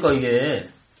 얼마나 편합니까 이게.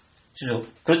 주죠.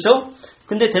 그렇죠?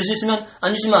 근데 될 수 있으면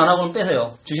안 주시면 안 하고는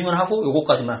빼세요. 주시면 하고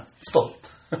요거까지만 스톱.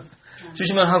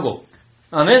 주시면 하고.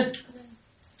 아멘.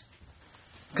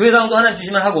 교회당도 하나님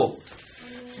주시면 하고.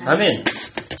 아멘.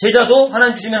 제자도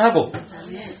하나님 주시면 하고.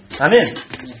 아멘.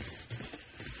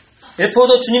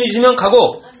 F4도 주님이 주시면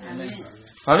가고.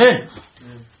 아멘.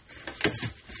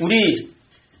 우리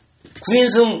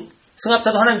구인승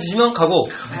승합차도 하나님 주시면 가고.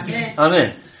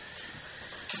 아멘.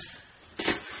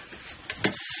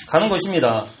 가는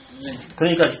것입니다.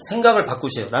 그러니까 생각을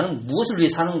바꾸세요. 나는 무엇을 위해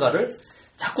사는가를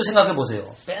자꾸 생각해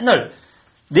보세요. 맨날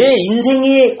내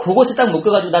인생이 그곳에 딱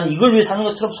묶여가지고 나는 이걸 위해 사는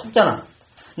것처럼 속잖아.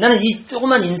 나는 이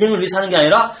조그만 인생을 위해 사는 게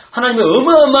아니라 하나님의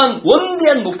어마어마한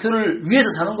원대한 목표를 위해서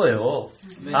사는 거예요.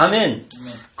 아멘.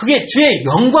 그게 주의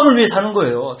영광을 위해 사는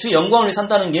거예요. 주의 영광을 위해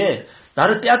산다는 게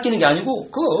나를 빼앗기는 게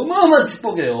아니고 그 어마어마한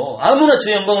축복이에요. 아무나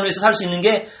주의 영광을 위해서 살 수 있는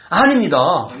게 아닙니다.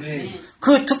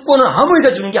 그 특권은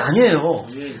아무리가 주는 게 아니에요.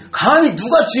 감히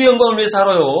누가 주의 영광을 위해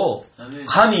살아요.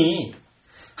 감히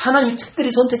하나님이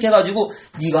특별히 선택해가지고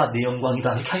네가 내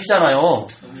영광이다 이렇게 하시잖아요.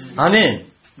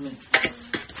 아멘.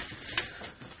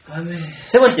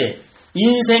 세 번째,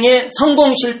 인생의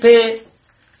성공 실패의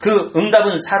그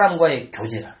응답은 사람과의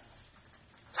교제라.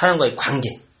 사람과의 관계.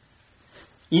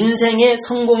 인생의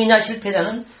성공이냐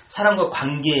실패냐는 사람과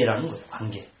관계라는 거예요.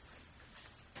 관계.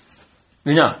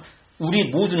 왜냐? 우리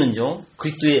모두는요,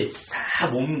 그리스도의 다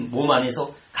몸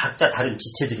안에서 각자 다른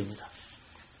지체들입니다.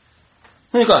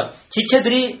 그러니까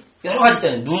지체들이 여러 가지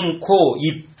있잖아요. 눈, 코,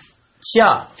 입,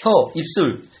 치아, 혀,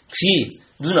 입술, 귀,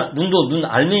 눈도 눈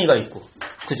알맹이가 있고,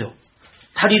 그죠?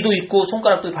 다리도 있고,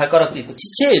 손가락도 있고, 발가락도 있고,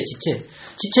 지체예요, 지체.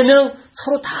 지체면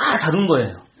서로 다 다른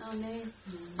거예요.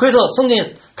 그래서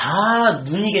성경에 다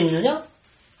눈이겠느냐?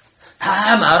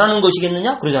 다 말하는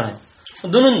것이겠느냐? 그러잖아요.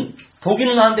 너는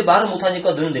보기는 하는데 말을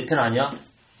못하니까 너는 내 편 아니야?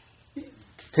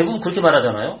 대부분 그렇게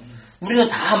말하잖아요. 우리는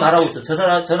다 말하고 있어. 저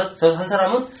한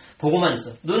사람은 보고만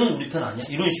있어. 너는 우리 편 아니야?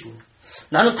 이런 식으로.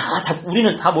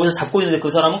 우리는 다 모여서 잡고 있는데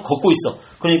그 사람은 걷고 있어.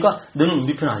 그러니까 너는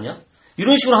우리 편 아니야?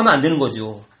 이런 식으로 하면 안 되는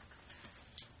거죠.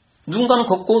 누군가는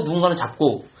걷고, 누군가는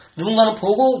잡고, 누군가는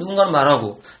보고, 누군가는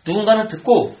말하고, 누군가는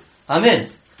듣고,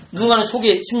 아멘. 누군가는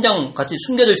속에 심장 같이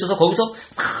숨겨져 있어서 거기서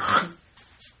막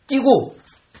뛰고,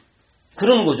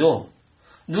 그러는 거죠.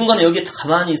 누군가는 여기에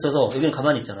가만히 있어서, 여기는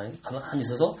가만히 있잖아요. 가만히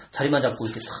있어서 자리만 잡고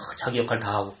이렇게 딱 자기 역할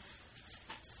다 하고.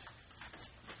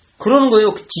 그러는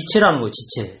거예요. 그 지체라는 거예요,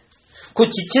 지체. 그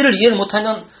지체를 이해를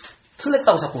못하면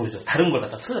틀렸다고 자꾸 그러죠. 다른 걸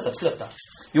갖다 틀렸다.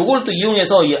 요걸 또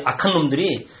이용해서 이 악한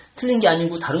놈들이 틀린 게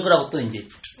아니고 다른 거라고 또 이제.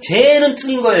 죄는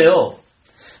틀린 거예요.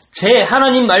 죄,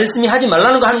 하나님 말씀이 하지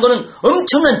말라는 거 하는 거는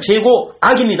엄청난 죄고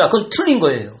악입니다. 그건 틀린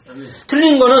거예요.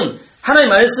 틀린 거는 하나님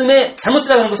말씀에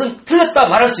잘못되다는 것은 틀렸다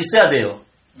말할 수 있어야 돼요.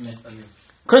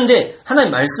 그런데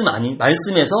하나님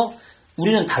말씀에서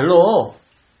우리는 달라.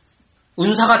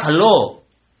 은사가 달라.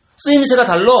 쓰임새가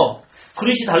달라.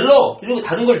 그릇이 달라. 이런 거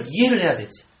다른 걸 이해를 해야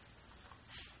되지.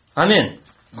 아멘.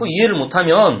 그 이해를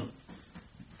못하면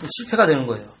실패가 되는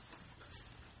거예요.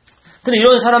 근데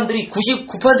이런 사람들이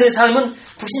 99%의 삶은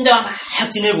불신자가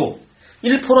막 지내고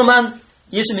 1%만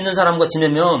예수 믿는 사람과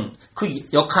지내면 그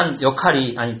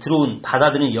역할이 들어온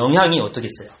받아들이는 영향이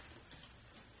어떻겠어요?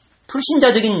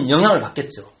 불신자적인 영향을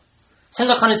받겠죠.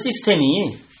 생각하는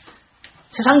시스템이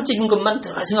세상적인 것만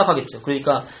늘 생각하겠죠.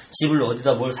 그러니까 집을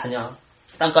어디다 뭘 사냐,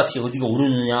 땅값이 어디가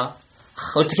오르느냐,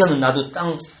 어떻게 하면 나도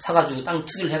땅 사가지고 땅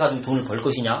투기를 해가지고 돈을 벌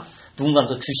것이냐, 누군가는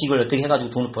또 주식을 어떻게 해가지고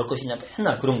돈을 벌 것이냐,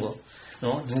 맨날 그런 거.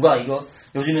 누가 이거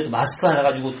요즘에 또 마스크 하나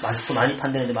가지고 마스크 많이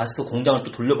판다는데 마스크 공장을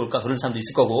또 돌려볼까 그런 사람도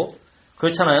있을 거고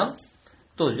그렇잖아요.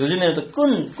 또 요즘에는 또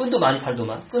끈도 많이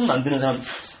팔더만 끈 만드는 사람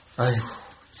아이고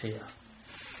죄야.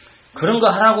 그런 거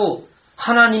하라고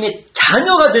하나님의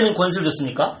자녀가 되는 권세를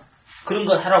줬습니까? 그런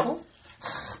거 하라고?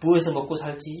 뭐 해서 먹고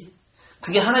살지?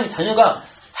 그게 하나님 자녀가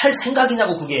할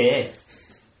생각이냐고 그게.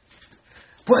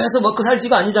 뭐 해서 먹고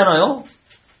살지가 아니잖아요.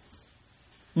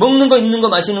 먹는 거 입는 거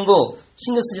마시는 거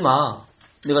신경 쓰지 마.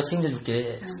 내가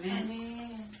책임져줄게.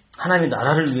 하나님의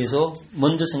나라를 위해서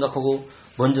먼저 생각하고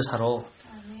먼저 살아.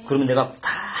 그러면 내가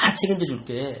다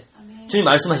책임져줄게. 주님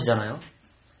말씀하시잖아요.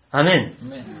 아멘.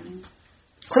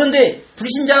 그런데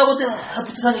불신자하고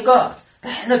붙어 사니까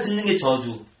맨날 듣는 게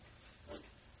저주.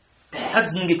 맨날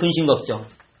듣는 게 근심 걱정.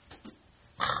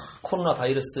 코로나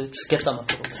바이러스 죽겠다 막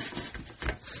그러고.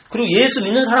 그리고 예수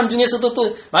믿는 사람 중에서도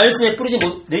또 말씀에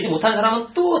내지 못한 사람은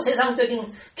또 세상적인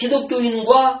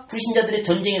기독교인과 불신자들의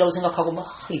전쟁이라고 생각하고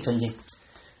막 이 전쟁.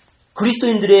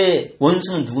 그리스도인들의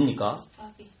원수는 누굽니까?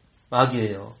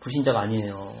 마귀예요. 불신자가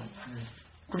아니에요.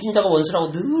 불신자가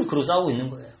원수라고 늘 그러고 싸우고 있는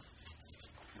거예요.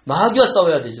 마귀와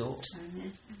싸워야 되죠.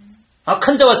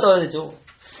 악한 자와 싸워야 되죠.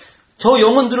 저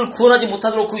영혼들을 구원하지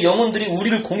못하도록 그 영혼들이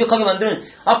우리를 공격하게 만드는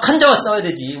악한 자와 싸워야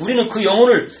되지. 우리는 그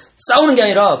영혼을 싸우는 게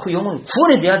아니라 그 영혼을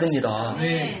구원해내야 됩니다.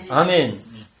 아멘.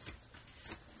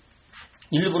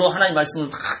 일부러 하나님 말씀을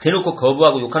막 대놓고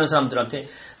거부하고 욕하는 사람들한테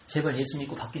제발 예수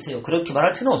믿고 바뀌세요. 그렇게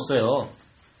말할 필요는 없어요.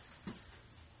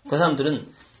 그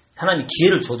사람들은 하나님이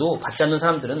기회를 줘도 받지 않는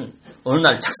사람들은 어느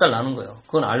날 착살 나는 거예요.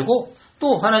 그건 알고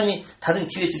또 하나님이 다른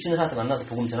기회 주시는 사람한테 만나서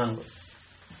복음 전하는 거예요.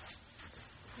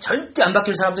 절대 안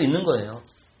바뀔 사람도 있는 거예요.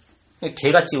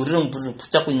 개같이 으르렁부르렁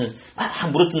붙잡고 있는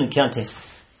막 물어뜯는 개한테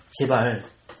제발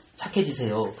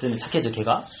착해지세요. 그러면 착해져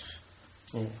개가?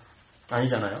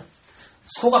 아니잖아요.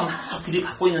 소가 막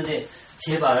들이받고 있는데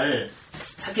제발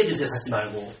착해지세요 하지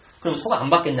말고 그럼 소가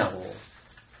안 받겠냐고.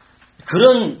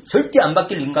 그런 절대 안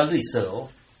바뀔 인간도 있어요.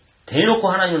 대놓고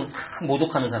하나님을 막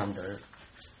모독하는 사람들.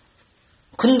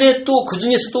 근데 또 그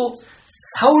중에서도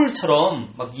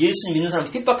사울처럼 막 예수 믿는 사람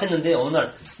핍박했는데 어느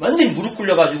날 완전히 무릎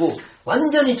꿇려가지고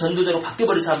완전히 전도자로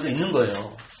바뀌어버린 사람도 있는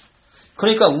거예요.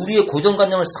 그러니까 우리의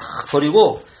고정관념을 싹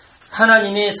버리고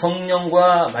하나님의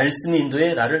성령과 말씀의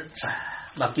인도에 나를 쫙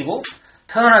맡기고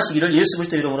평안하시기를 예수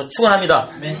그리스도 이름으로 축원합니다.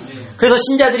 그래서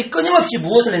신자들이 끊임없이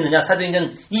무엇을 했느냐?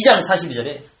 사도행전 2장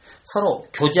 42절에 서로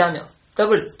교제하며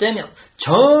떡을 떼며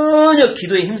전혀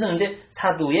기도에 힘쓰는데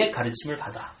사도의 가르침을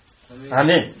받아.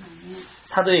 아멘.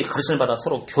 사도의 가르침을 받아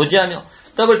서로 교제하며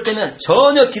떡을 떼면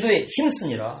전혀 기도에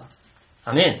힘쓰니라.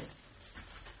 아멘.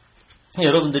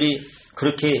 여러분들이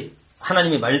그렇게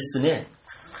하나님의 말씀에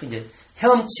이제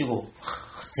헤엄치고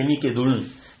재미있게 노는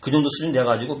그 정도 수준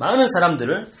되어가지고 많은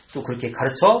사람들을 또 그렇게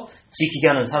가르쳐 지키게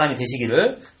하는 사람이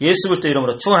되시기를 예수 그리스도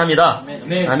이름으로 축원합니다.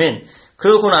 아멘. 아멘.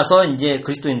 그러고 나서 이제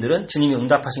그리스도인들은 주님이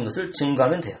응답하신 것을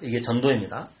증거하면 돼요. 이게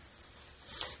전도입니다.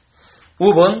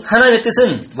 5번 하나님의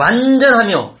뜻은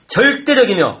완전하며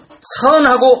절대적이며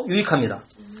선하고 유익합니다.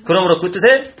 그러므로 그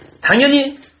뜻에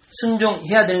당연히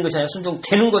순종해야 되는 것이 아니라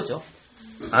순종되는 거죠.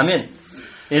 아멘.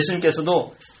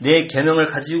 예수님께서도 내 계명을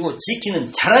가지고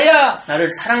지키는 자라야 나를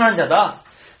사랑하는 자다.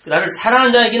 나를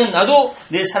사랑하는 자에게는 나도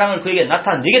내 사랑을 그에게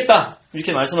나타내겠다.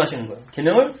 이렇게 말씀하시는 거예요.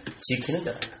 계명을 지키는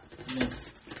자다.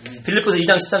 빌립보서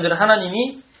 2장 13절에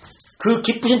하나님이 그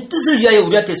기쁘신 뜻을 위하여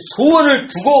우리한테 소원을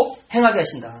두고 행하게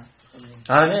하신다.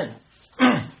 아멘.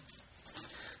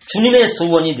 주님의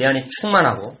소원이 내 안에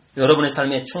충만하고 여러분의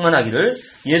삶에 충만하기를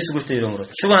예수 그리스도 이름으로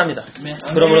축원합니다.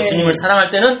 그러므로 주님을 사랑할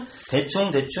때는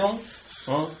대충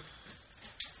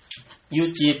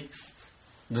이웃집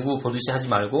누구 보듯이 하지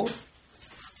말고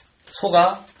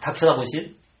소가 닭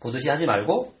쳐다보듯이 하지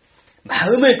말고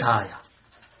마음을 다하여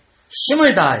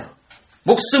힘을 다하여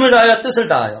목숨을 다하여 뜻을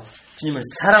다하여 주님을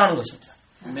사랑하는 것입니다.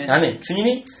 아멘.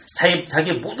 주님이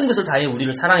자기의 모든 것을 다해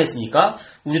우리를 사랑했으니까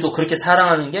우리도 그렇게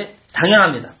사랑하는 게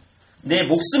당연합니다. 내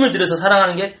목숨을 들여서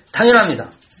사랑하는 게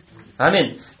당연합니다.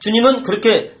 아멘. 주님은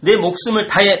그렇게 내 목숨을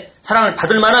다해 사랑을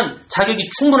받을 만한 자격이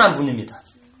충분한 분입니다.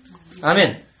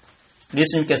 아멘.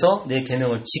 예수님께서 내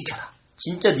계명을 지켜라.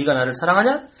 진짜 네가 나를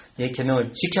사랑하냐? 내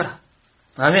계명을 지켜라.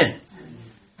 아멘.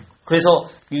 그래서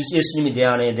예수님이 내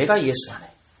안에 내가 예수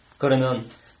안에 그러면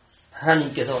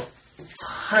하나님께서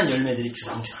선한 열매들이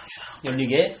주렁주렁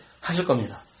열리게 하실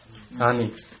겁니다.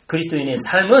 아멘. 그리스도인의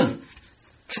삶은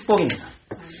축복입니다.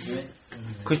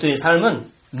 그리스도인의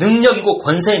삶은 능력이고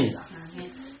권세입니다.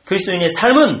 그리스도인의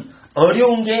삶은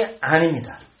어려운 게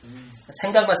아닙니다.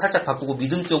 생각만 살짝 바꾸고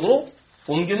믿음 쪽으로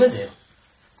옮기면 돼요.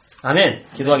 아멘.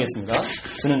 기도하겠습니다.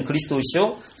 주는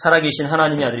그리스도이시오 살아계신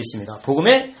하나님의 아들이십니다.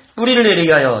 복음의 뿌리를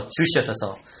내리게 하여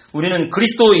주시옵소서. 우리는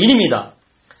그리스도인입니다.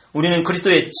 우리는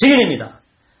그리스도의 증인입니다.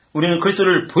 우리는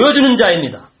그리스도를 보여주는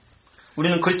자입니다.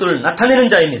 우리는 그리스도를 나타내는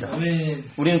자입니다. 아멘.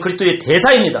 우리는 그리스도의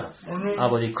대사입니다. 아멘.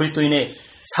 아버지, 그리스도인의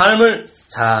삶을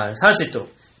잘 살 수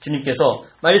있도록 주님께서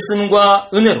말씀과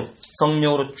은혜로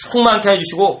성령으로 충만케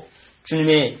해주시고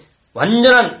주님의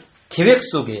완전한 계획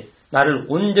속에 나를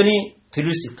온전히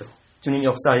드릴 수 있도록 주님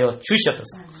역사하여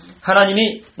주시옵소서.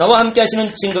 하나님이 나와 함께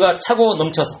하시는 증거가 차고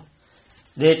넘쳐서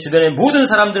내 주변의 모든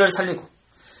사람들을 살리고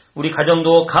우리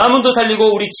가정도 가문도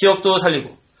살리고 우리 지역도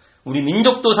살리고 우리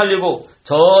민족도 살리고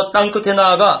저 땅 끝에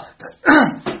나아가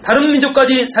다른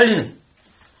민족까지 살리는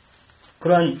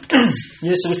그러한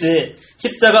예수 그리스도의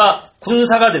십자가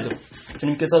군사가 되도록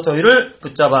주님께서 저희를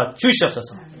붙잡아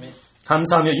주시옵소서.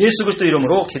 감사하며 예수 그리스도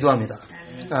이름으로 기도합니다.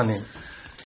 아멘.